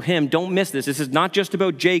encounter him. Don't miss this. This is not just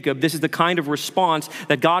about Jacob. This is the kind of response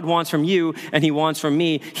that God wants from you and he wants from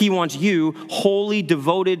me. He wants you wholly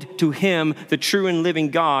devoted to him, the true and living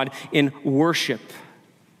God, in worship.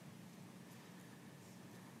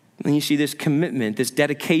 And you see this commitment, this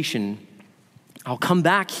dedication. I'll come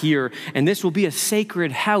back here, and this will be a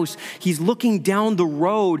sacred house. He's looking down the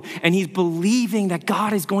road, and he's believing that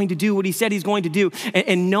God is going to do what he said he's going to do,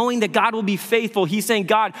 and knowing that God will be faithful. He's saying,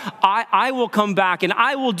 God, I will come back, and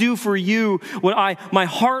I will do for you what my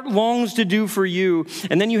heart longs to do for you.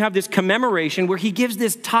 And then you have this commemoration where he gives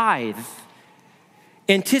this tithe,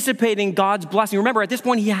 anticipating God's blessing. Remember, at this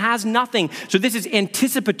point, he has nothing. So this is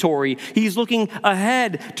anticipatory. He's looking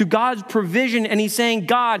ahead to God's provision, and he's saying,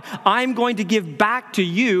 God, I'm going to give back to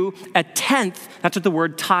you a tenth. That's what the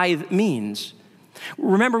word tithe means.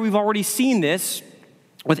 Remember, we've already seen this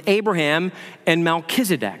with Abraham and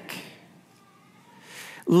Melchizedek.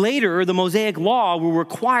 Later, the Mosaic law will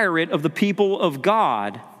require it of the people of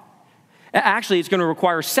God. Actually, it's going to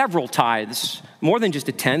require several tithes, more than just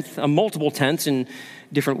a tenth, multiple tenths in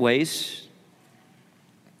different ways.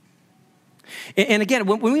 And again,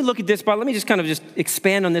 when we look at this, but let me just kind of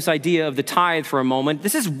expand on this idea of the tithe for a moment.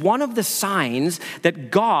 This is one of the signs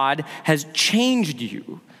that God has changed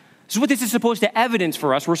you. This is what this is supposed to evidence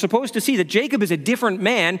for us. We're supposed to see that Jacob is a different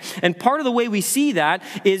man, and part of the way we see that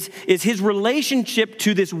is his relationship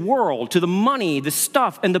to this world, to the money, the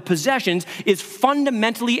stuff, and the possessions is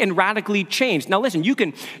fundamentally and radically changed. Now listen, you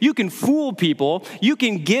can fool people. You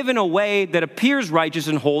can give in a way that appears righteous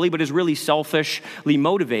and holy, but is really selfishly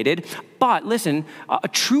motivated. But listen,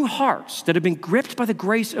 true hearts that have been gripped by the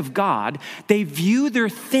grace of God, they view their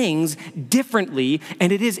things differently,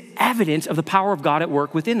 and it is evidence of the power of God at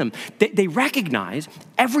work within them. They recognize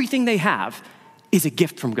everything they have is a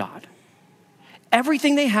gift from God.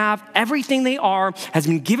 Everything they have, everything they are has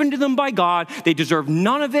been given to them by God. They deserve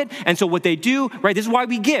none of it. And so what they do, right, this is why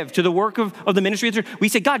we give to the work of the ministry. We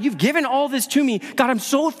say, God, you've given all this to me. God, I'm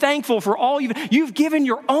so thankful for all you've given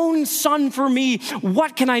your own son for me.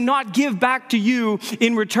 What can I not give back to you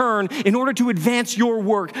in return in order to advance your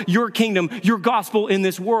work, your kingdom, your gospel in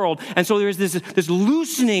this world? And so there's this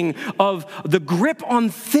loosening of the grip on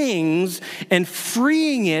things and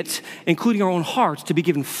freeing it, including our own hearts, to be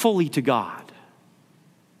given fully to God.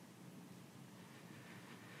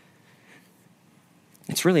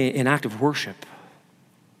 It's really an act of worship,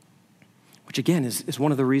 which again is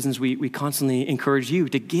one of the reasons we constantly encourage you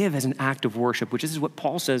to give as an act of worship, which is what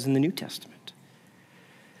Paul says in the New Testament.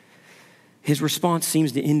 His response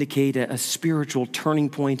seems to indicate a spiritual turning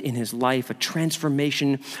point in his life, a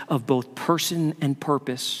transformation of both person and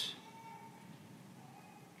purpose.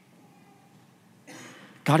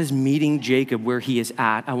 God is meeting Jacob where he is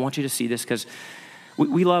at. I want you to see this because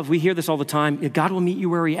we hear this all the time. God will meet you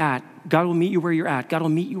where you're at. God will meet you where you're at. God will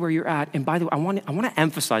meet you where you're at. And by the way, I want to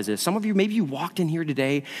emphasize this. Some of you, maybe you walked in here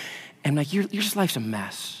today and like your life's a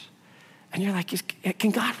mess. And you're like, can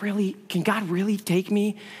God really take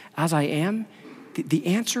me as I am? The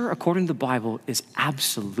answer, according to the Bible, is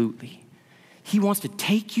absolutely. He wants to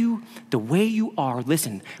take you the way you are,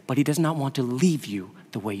 listen, but he does not want to leave you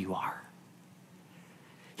the way you are.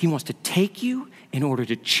 He wants to take you in order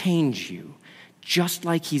to change you, just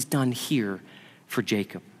like he's done here for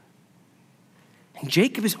Jacob. And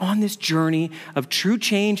Jacob is on this journey of true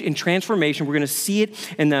change and transformation. We're going to see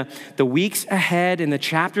it in the weeks ahead and the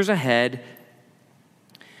chapters ahead.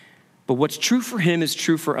 But what's true for him is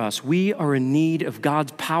true for us. We are in need of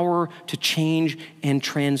God's power to change and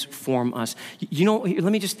transform us. You know,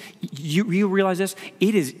 let me just, you realize this?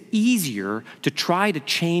 It is easier to try to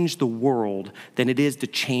change the world than it is to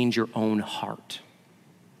change your own heart.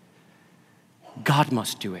 God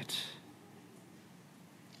must do it.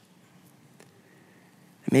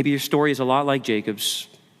 Maybe your story is a lot like Jacob's.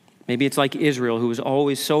 Maybe it's like Israel, who was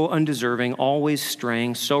always so undeserving, always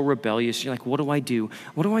straying, so rebellious. You're like, what do I do?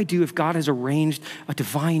 What do I do if God has arranged a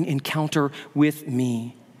divine encounter with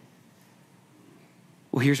me?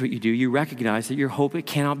 Well, here's what you do. You recognize that your hope, it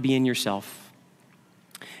cannot be in yourself.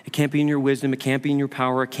 It can't be in your wisdom. It can't be in your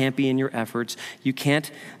power. It can't be in your efforts. You can't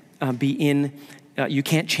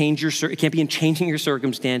it can't be in changing your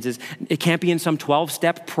circumstances. It can't be in some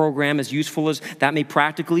 12-step program, as useful as that may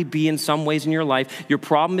practically be in some ways in your life. Your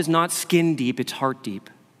problem is not skin deep, it's heart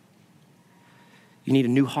deep. You need a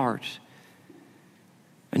new heart,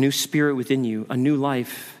 a new spirit within you, a new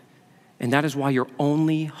life. And that is why your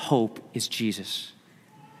only hope is Jesus.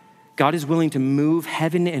 God is willing to move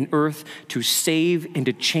heaven and earth to save and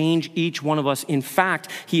to change each one of us. In fact,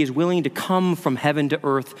 he is willing to come from heaven to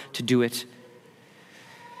earth to do it.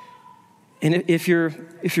 And if you're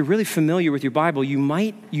really familiar with your Bible, you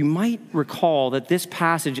might recall that this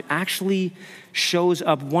passage actually shows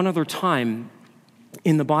up one other time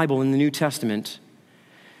in the Bible, in the New Testament.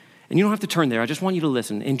 And you don't have to turn there. I just want you to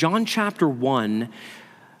listen. In John chapter 1,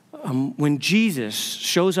 when Jesus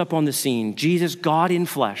shows up on the scene, Jesus, God in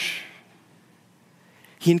flesh,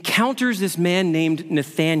 he encounters this man named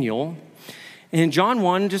Nathanael. And in John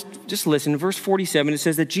 1, just listen, verse 47, it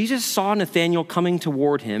says that Jesus saw Nathanael coming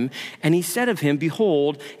toward him, and he said of him,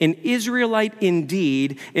 "Behold, an Israelite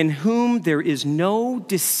indeed, in whom there is no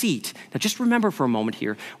deceit." Now just remember for a moment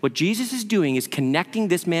here, what Jesus is doing is connecting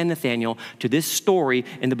this man Nathanael to this story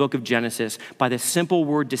in the book of Genesis by the simple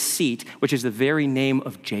word deceit, which is the very name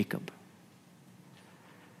of Jacob.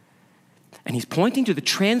 And he's pointing to the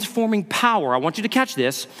transforming power, I want you to catch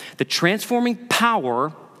this, the transforming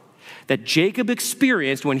power that Jacob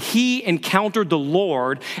experienced when he encountered the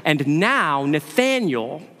Lord. And now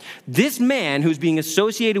Nathanael, this man who's being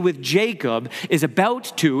associated with Jacob, is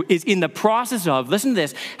in the process of, listen to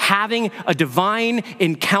this, having a divine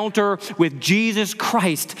encounter with Jesus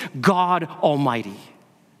Christ, God Almighty.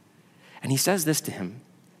 And he says this to him.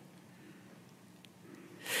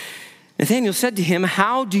 Nathanael said to him,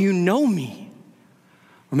 "How do you know me?"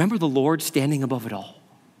 Remember the Lord standing above it all,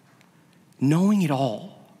 knowing it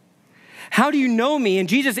all. "How do you know me?" And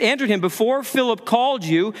Jesus answered him, "Before Philip called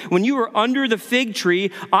you, when you were under the fig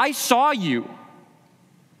tree, I saw you."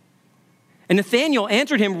 And Nathanael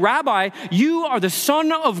answered him, "Rabbi, you are the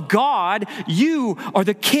Son of God. You are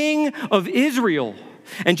the King of Israel."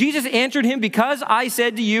 And Jesus answered him, because I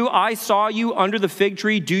said to you, I saw you under the fig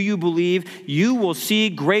tree, do you believe? You will see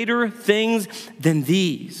greater things than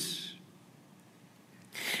these.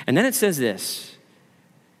 And then it says this,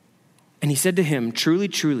 and he said to him, truly,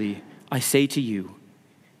 truly, I say to you,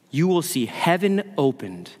 you will see heaven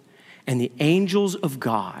opened and the angels of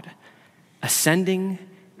God ascending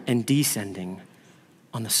and descending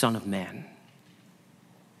on the Son of Man.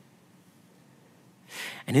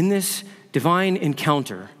 And in this divine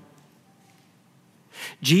encounter,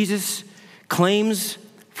 Jesus claims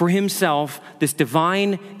for himself this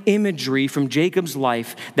divine imagery from Jacob's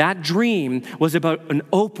life. That dream was about an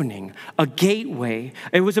opening, a gateway.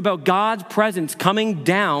 It was about God's presence coming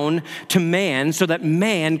down to man so that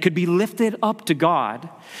man could be lifted up to God.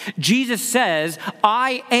 Jesus says,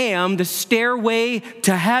 I am the stairway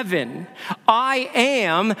to heaven. I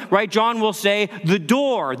am, right, John will say, the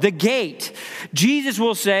door, the gate. Jesus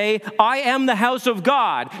will say, I am the house of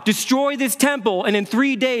God. Destroy this temple, and in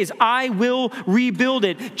 3 days I will rebuild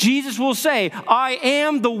it. Jesus will say, I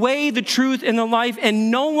am the way, the truth, and the life,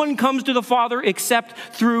 and no one comes to the Father except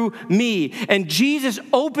through me. And Jesus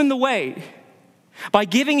opened the way by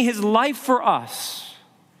giving his life for us.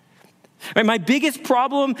 Right, my biggest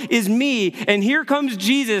problem is me, and here comes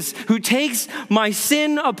Jesus who takes my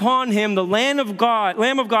sin upon him, the Lamb of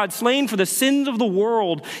God, slain for the sins of the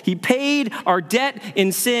world. He paid our debt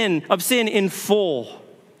of sin in full.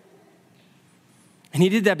 And he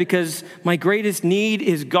did that because my greatest need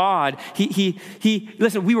is God.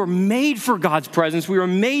 Listen, we were made for God's presence. We were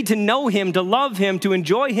made to know him, to love him, to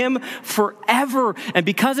enjoy him forever. And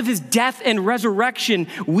because of his death and resurrection,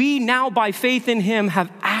 we now by faith in him have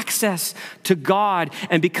access to God.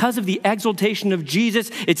 And because of the exaltation of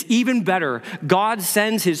Jesus, it's even better. God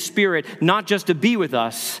sends his Spirit not just to be with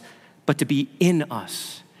us, but to be in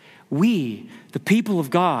us. We, the people of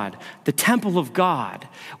God, the temple of God,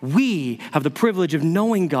 we have the privilege of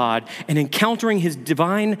knowing God and encountering his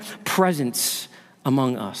divine presence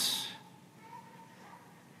among us.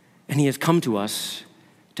 And he has come to us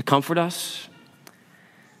to comfort us,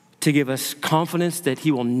 to give us confidence that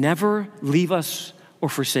he will never leave us or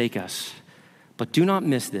forsake us. But do not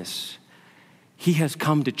miss this. He has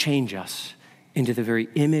come to change us into the very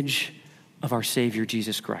image of our Savior,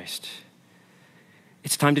 Jesus Christ.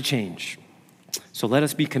 It's time to change. So let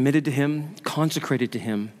us be committed to him, consecrated to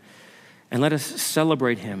him, and let us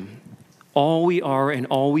celebrate him, all we are and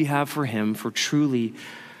all we have for him, for truly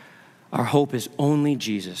our hope is only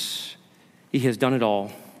Jesus. He has done it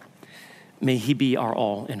all. May he be our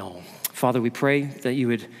all in all. Father, we pray that you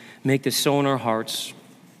would make this so in our hearts.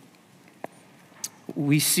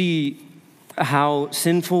 We see how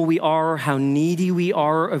sinful we are, how needy we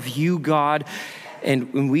are of you, God.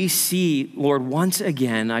 And when we see, Lord, once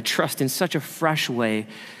again, I trust in such a fresh way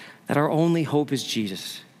that our only hope is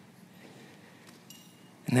Jesus.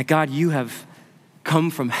 And that, God, you have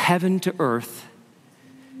come from heaven to earth.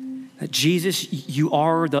 That, Jesus, you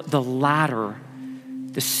are the ladder,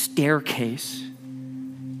 the staircase.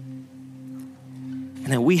 And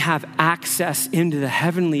that we have access into the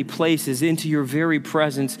heavenly places, into your very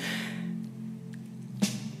presence,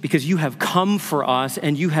 because you have come for us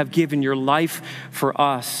and you have given your life for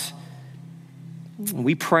us.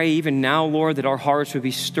 We pray even now, Lord, that our hearts would be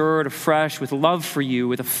stirred afresh with love for you,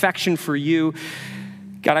 with affection for you.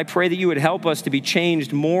 God, I pray that you would help us to be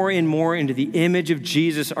changed more and more into the image of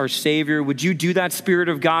Jesus, our Savior. Would you do that, Spirit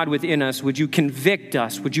of God, within us? Would you convict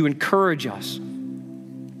us? Would you encourage us?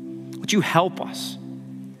 Would you help us?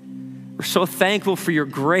 We're so thankful for your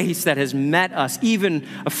grace that has met us even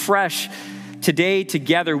afresh today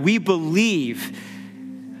together. We believe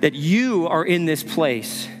that you are in this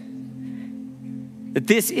place, that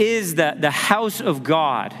this is the house of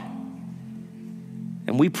God.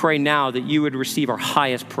 And we pray now that you would receive our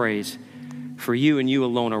highest praise, for you and you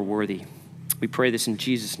alone are worthy. We pray this in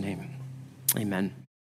Jesus' name. Amen.